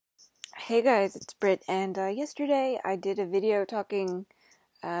Hey guys, it's Britt, and yesterday I did a video talking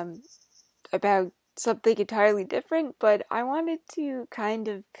um, about something entirely different, but I wanted to kind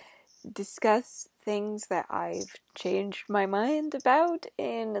of discuss things that I've changed my mind about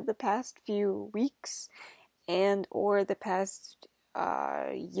in the past few weeks and or the past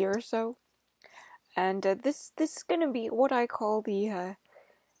year or so. And this is gonna be what I call the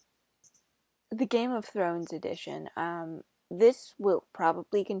Game of Thrones edition. This will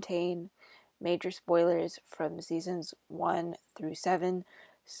probably contain major spoilers from seasons 1 through 7.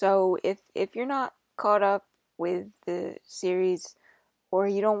 So if you're not caught up with the series or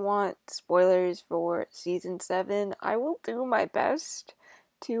you don't want spoilers for season 7, I will do my best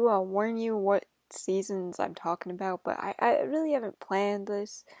to warn you what seasons I'm talking about, but I really haven't planned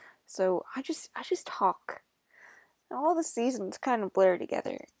this. So I just talk. All the seasons kind of blur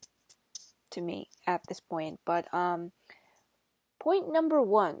together to me at this point. But point number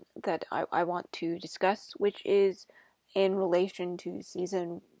one that I want to discuss, which is in relation to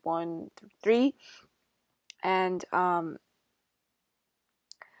season 1 through 3, and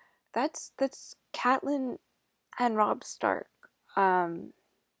that's Catelyn and Robb Stark. I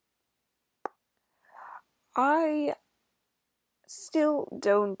still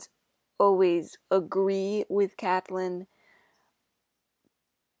don't always agree with Catelyn.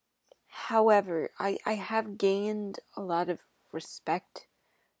 However, I have gained a lot of respect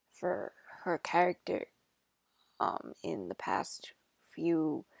for her character in the past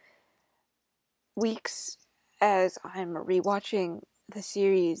few weeks as I'm rewatching the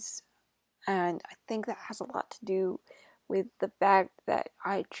series, and I think that has a lot to do with the fact that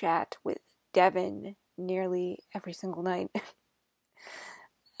I chat with Devin nearly every single night.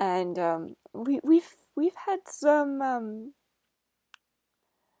 And we've had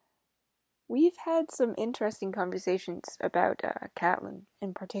some interesting conversations about Catelyn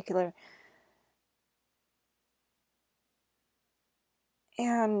in particular.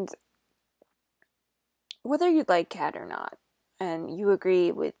 And whether you like Cat or not, and you agree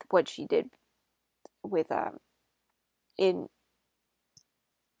with what she did with in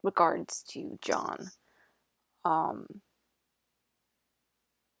regards to Jon,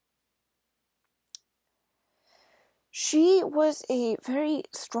 she was a very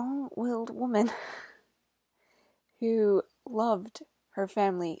strong-willed woman who loved her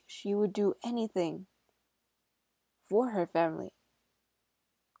family. She would do anything for her family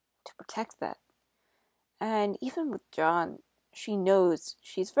to protect that. And even with Jon,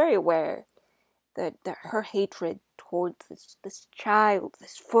 she's very aware that her hatred towards this child,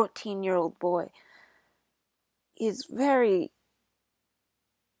 this 14-year-old boy, is very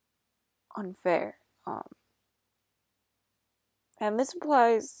unfair. And this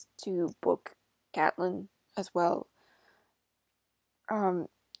applies to book Catelyn as well. I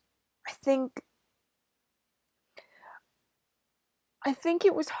think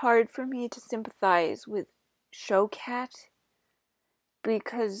it was hard for me to sympathize with Showcat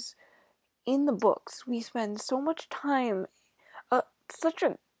because in the books we spend so much time, such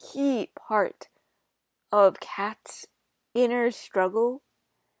a key part of Cat's inner struggle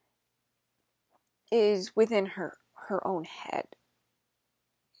is within her own head,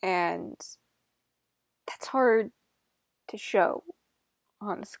 and that's hard to show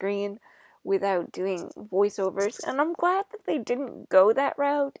on screen without doing voiceovers, and I'm glad that they didn't go that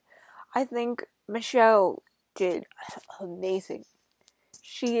route. I think Michelle did amazing.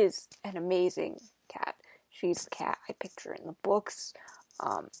 She is an amazing cat. She's the cat I picture in the books,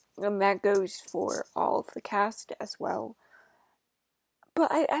 and that goes for all of the cast as well.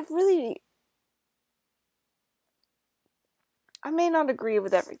 But I may not agree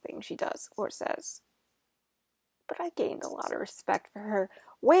with everything she does or says, but I gained a lot of respect for her,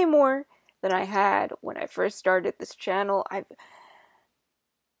 way more than I had when I first started this channel.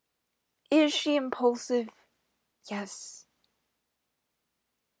 Is she impulsive? Yes.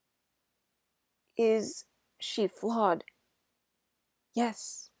 Is she flawed?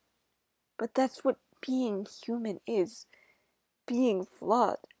 Yes. But that's what being human is. Being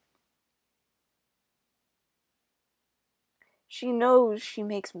flawed. She knows she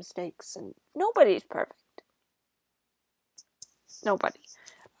makes mistakes, and nobody's perfect. Nobody.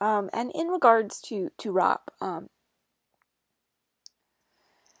 And in regards to Robb,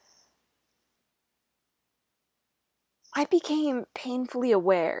 I became painfully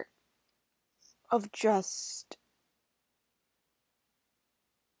aware of just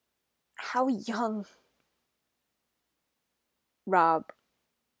how young Robb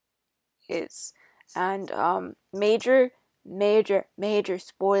is. And major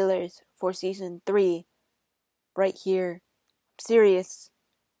spoilers for season 3 right here. I'm serious.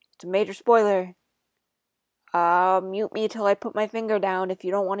 It's a major spoiler. Mute me till I put my finger down if you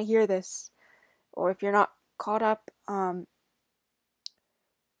don't want to hear this. Or if you're not caught up. Rob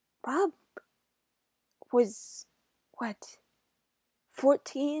was,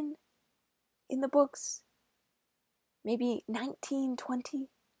 14 in the books? Maybe 19, 20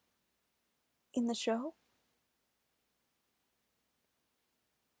 in the show?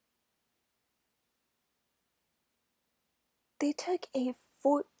 They took a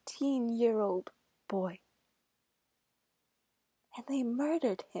 14-year-old boy and they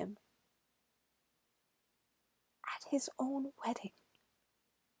murdered him at his own wedding.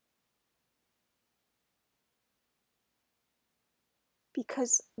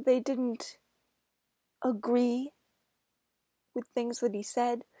 Because they didn't agree with things that he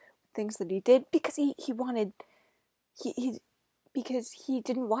said, things that he did, because because he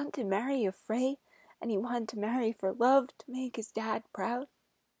didn't want to marry a Frey, and he wanted to marry for love to make his dad proud.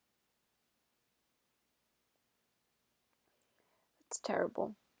 It's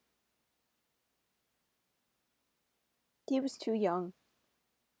terrible. He was too young.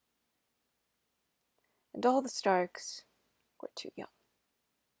 And all the Starks were too young.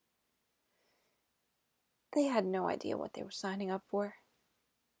 They had no idea what they were signing up for.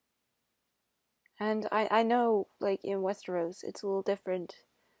 And I know, like, in Westeros, it's a little different,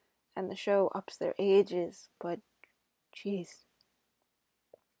 and the show ups their ages, but, jeez.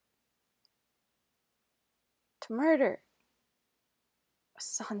 To murder a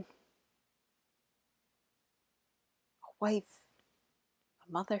son, a wife,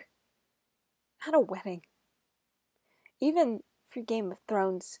 a mother, at a wedding. Even for Game of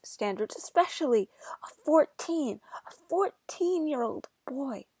Thrones standards, especially a 14-year-old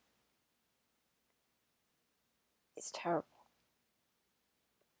boy. It's terrible.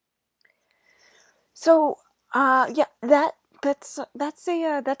 So, yeah, that's a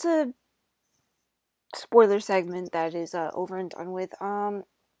spoiler segment that is over and done with. Another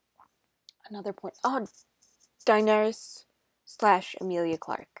point. Oh, Daenerys / Emilia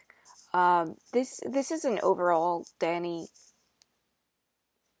Clarke. This is an overall Dany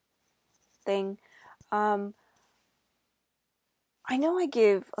thing. I know I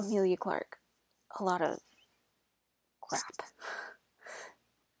give Emilia Clarke a lot of crap.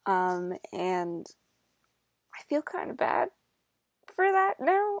 And I feel kind of bad for that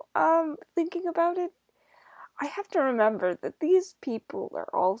now, thinking about it. I have to remember that these people are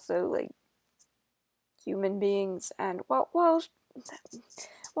also, like, human beings, and while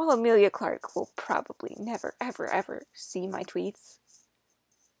Emilia Clarke will probably never, ever, ever see my tweets,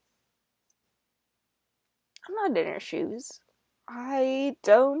 I'm not in her shoes. I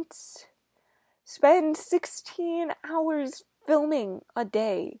don't spend 16 hours filming a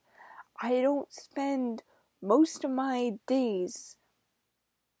day. I don't spend most of my days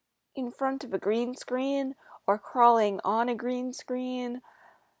in front of a green screen or crawling on a green screen.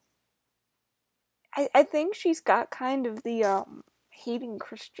 I think she's got kind of the Hayden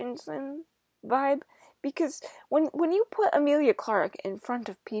Christensen vibe, because when you put Emilia Clarke in front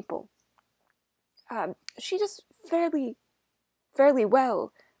of people, she does fairly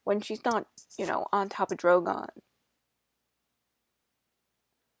well when she's not, on top of Drogon.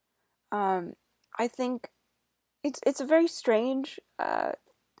 I think it's a very strange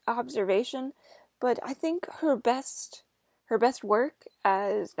observation, but I think her best work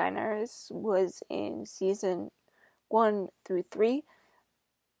as Daenerys was in season 1 through 3,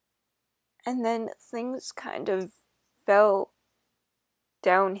 and then things kind of fell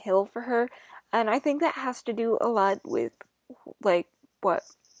downhill for her, and I think that has to do a lot with, like, what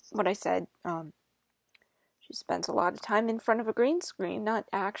I said. She spends a lot of time in front of a green screen, not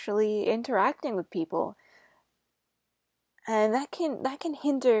actually interacting with people, and that can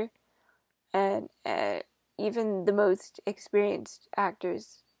hinder and even the most experienced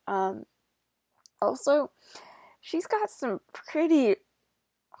actors. Also, she's got some pretty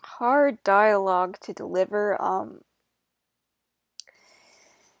hard dialogue to deliver.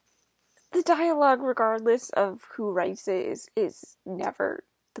 The dialogue, regardless of who writes it, is never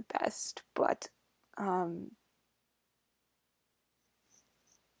the best, but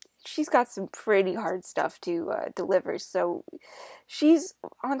she's got some pretty hard stuff to deliver. So she's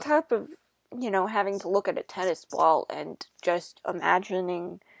on top of, having to look at a tennis ball and just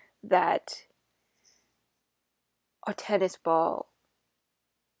imagining that a tennis ball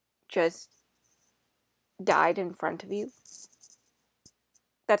just died in front of you.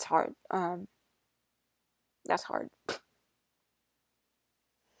 That's hard. That's hard.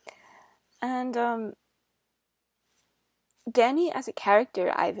 And Dany as a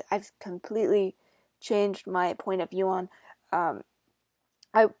character, I've completely changed my point of view on.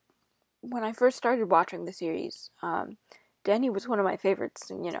 when I first started watching the series, Danny was one of my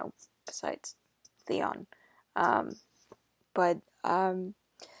favorites, besides Theon. But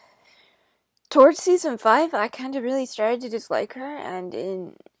towards season 5, I kind of really started to dislike her, and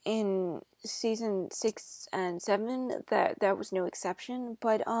in season 6 and 7, that was no exception.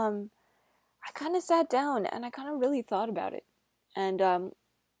 But I kind of sat down and I kind of really thought about it, and I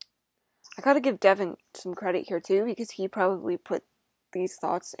gotta give Devin some credit here too, because he probably put these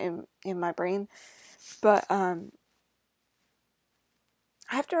thoughts in my brain. But I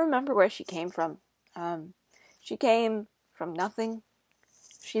have to remember where she came from. She came from nothing.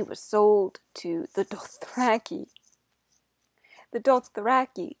 She was sold to the Dothraki. The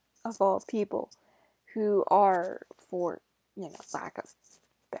Dothraki, of all people, who are, for, lack of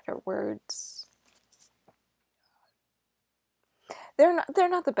better words, they're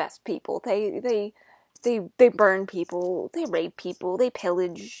not the best people. They burn people, they rape people, they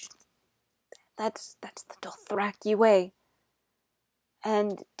pillage. That's the Dothraki way.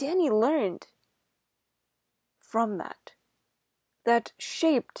 And Danny learned from that. That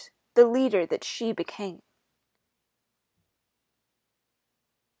shaped the leader that she became.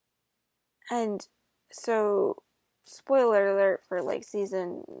 And so, spoiler alert for like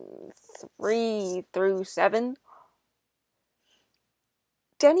season 3 through 7,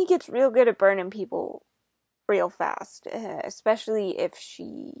 Danny gets real good at burning people real fast, especially if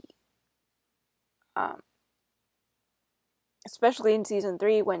she, especially in season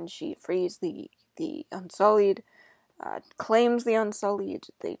 3 when she frees the Unsullied, claims the Unsullied.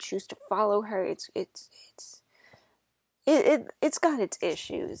 They choose to follow her. It's got its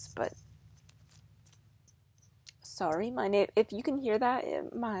issues, but sorry, if you can hear that,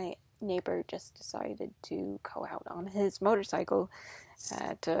 my neighbor just decided to go out on his motorcycle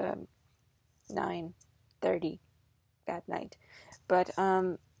at 9:30 that night. But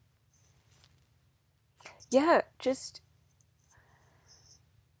yeah, just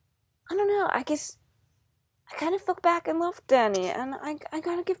I don't know. I guess I kind of look back and love Danny, and I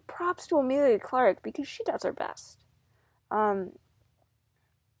gotta give props to Emilia Clarke because she does her best.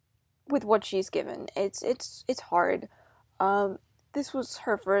 With what she's given, it's hard. This was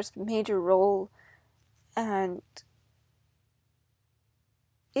her first major role, and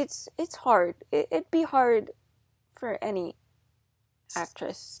it's hard. It'd be hard for any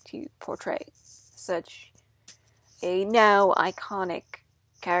actress to portray such a now iconic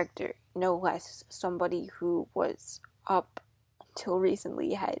character, no less somebody who was up until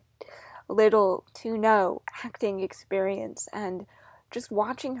recently had little to no acting experience, and just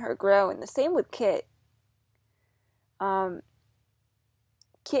watching her grow. And the same with Kit.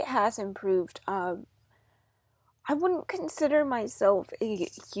 Kit has improved. I wouldn't consider myself a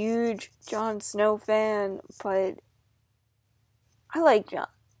huge Jon Snow fan, but I like Jon.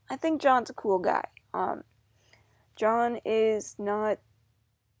 I think Jon's a cool guy. Jon is not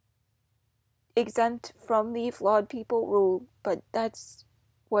exempt from the flawed people rule, but that's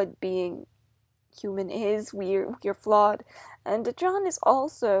what being human is. We're flawed. And Jon is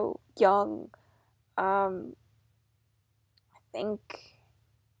also young. I think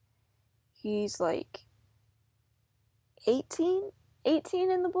he's like 18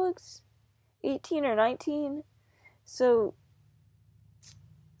 in the books, 18 or 19. So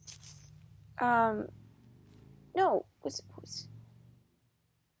no, was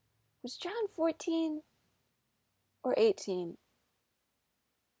Jon 14 or 18?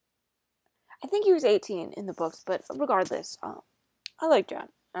 I think he was 18 in the books, but regardless, I like Jon.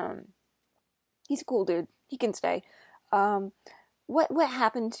 He's a cool dude. He can stay. What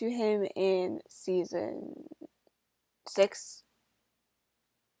happened to him in season 6?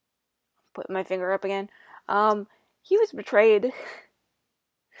 Put my finger up again. He was betrayed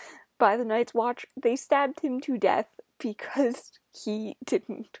by the Night's Watch. They stabbed him to death because he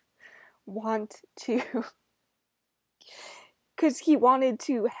didn't want to. Because he wanted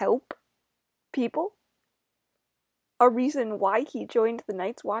to help people. A reason why he joined the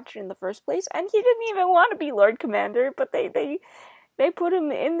Night's Watch in the first place, and he didn't even want to be Lord Commander, but they put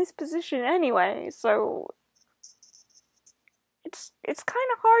him in this position anyway. So it's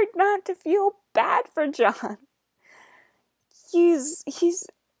kind of hard not to feel bad for Jon. He's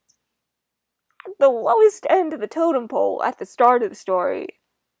at the lowest end of the totem pole at the start of the story.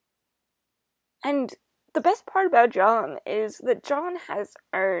 And the best part about Jon is that Jon has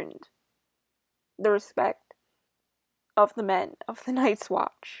earned the respect of the men of the Night's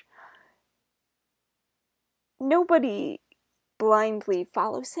Watch. Nobody blindly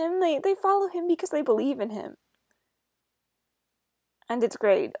follows him. They follow him because they believe in him. And it's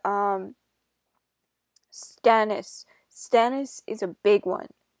great. Stannis is a big one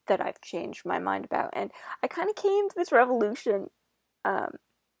that I've changed my mind about. And I kind of came to this revolution,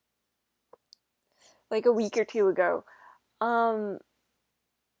 like a week or two ago.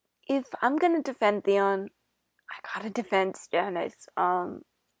 If I'm gonna defend Theon, I gotta defend Stannis.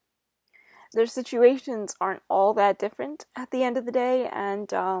 Their situations aren't all that different at the end of the day,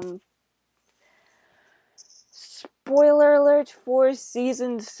 and, spoiler alert for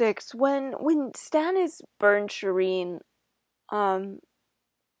season 6, when Stannis burned Shireen,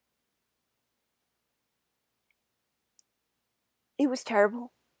 it was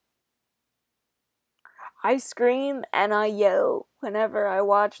terrible. I scream and I yell whenever I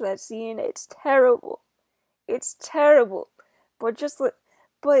watch that scene. It's terrible. It's terrible. But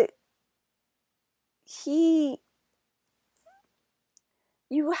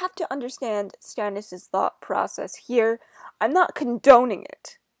you have to understand Stannis' thought process here. I'm not condoning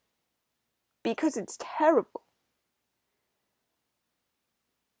it, because it's terrible.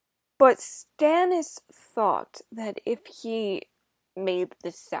 But Stannis thought that if he made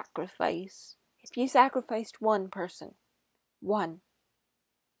this sacrifice, if he sacrificed one person,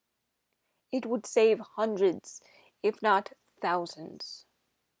 it would save hundreds, if not thousands,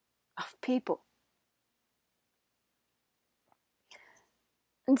 of people.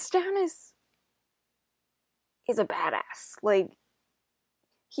 And Stannis is a badass. Like,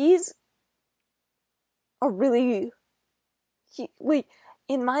 he's a really...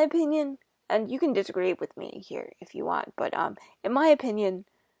 in my opinion, and you can disagree with me here if you want, but in my opinion,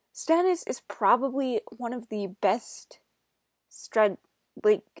 Stannis is probably one of the best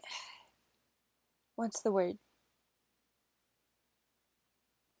what's the word?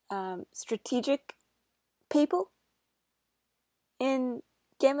 Strategic people in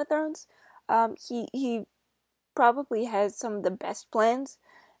Game of Thrones. He probably has some of the best plans.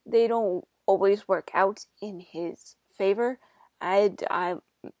 They don't always work out in his favor. I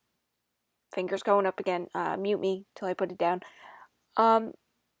fingers going up again. Mute me till I put it down.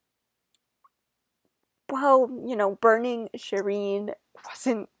 Well, burning Shireen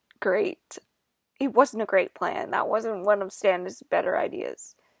wasn't great. It wasn't a great plan. That wasn't one of Stannis' better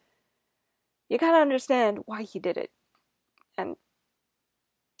ideas. You gotta understand why he did it. And,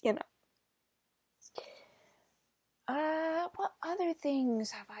 what other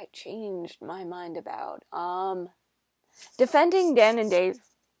things have I changed my mind about? Defending Dan and Dave.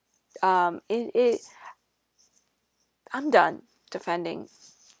 I'm done defending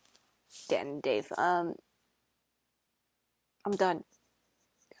Dan and Dave. I'm done.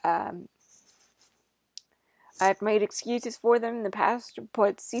 I've made excuses for them in the past,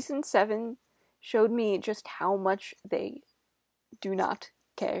 but season 7 showed me just how much they do not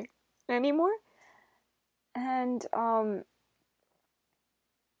care anymore. And,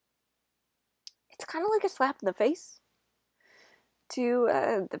 it's kind of like a slap in the face to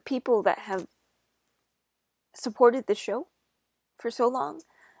the people that have supported the show for so long.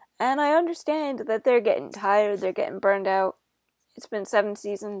 And I understand that they're getting tired, they're getting burned out. It's been 7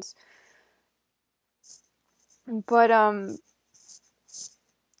 seasons. But,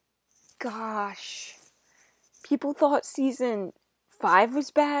 gosh. People thought season 5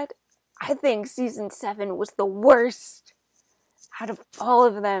 was bad. I think season 7 was the worst out of all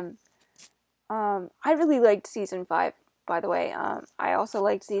of them. I really liked season 5, by the way. I also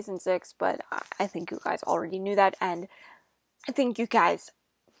liked season 6, but I think you guys already knew that, and I think you guys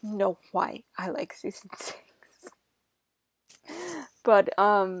know why I like season 6. But,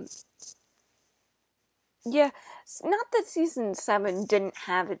 yeah, not that season 7 didn't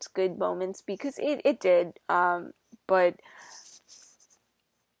have its good moments, because it did, but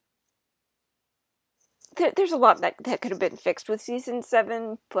there's a lot that could have been fixed with season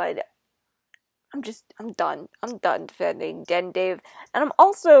 7, but I'm done. I'm done defending Dan and Dave, and I'm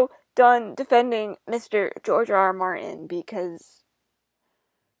also done defending Mr. George R.R. Martin, because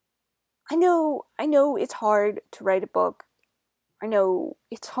I know it's hard to write a book. I know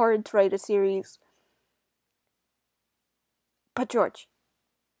it's hard to write a series. But George,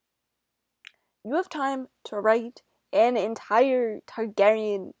 you have time to write an entire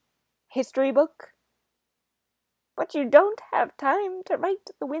Targaryen history book, but you don't have time to write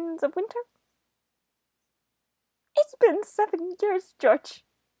The Winds of Winter? It's been 7 years, George.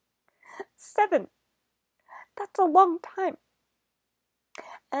 7. That's a long time.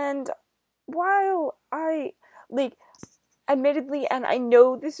 And while I, admittedly, and I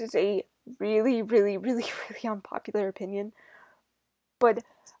know this is a really, really, really, really unpopular opinion, but,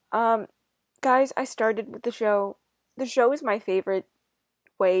 guys, I started with the show. The show is my favorite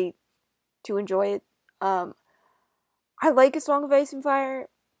way to enjoy it. I like A Song of Ice and Fire.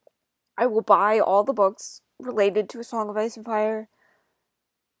 I will buy all the books related to A Song of Ice and Fire.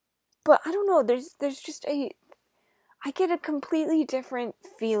 But I don't know, there's just I get a completely different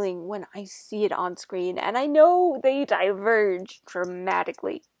feeling when I see it on screen, and I know they diverge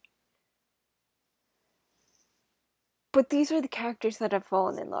dramatically. But these are the characters that I've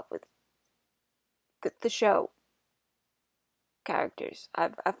fallen in love with. The show characters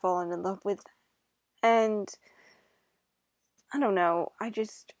I've fallen in love with. And I don't know, I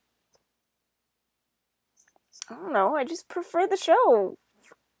just prefer the show.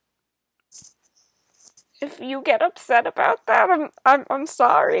 If you get upset about that, I'm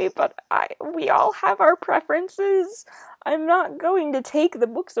sorry, but we all have our preferences. I'm not going to take the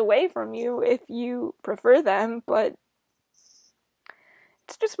books away from you if you prefer them, but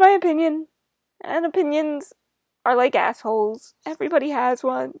it's just my opinion. And opinions are like assholes. Everybody has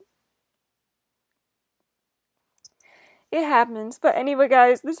one. It happens. But anyway,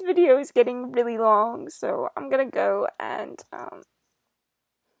 guys, this video is getting really long, so I'm gonna go, and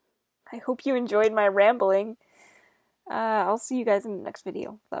I hope you enjoyed my rambling. I'll see you guys in the next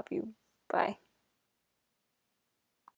video. Love you. Bye.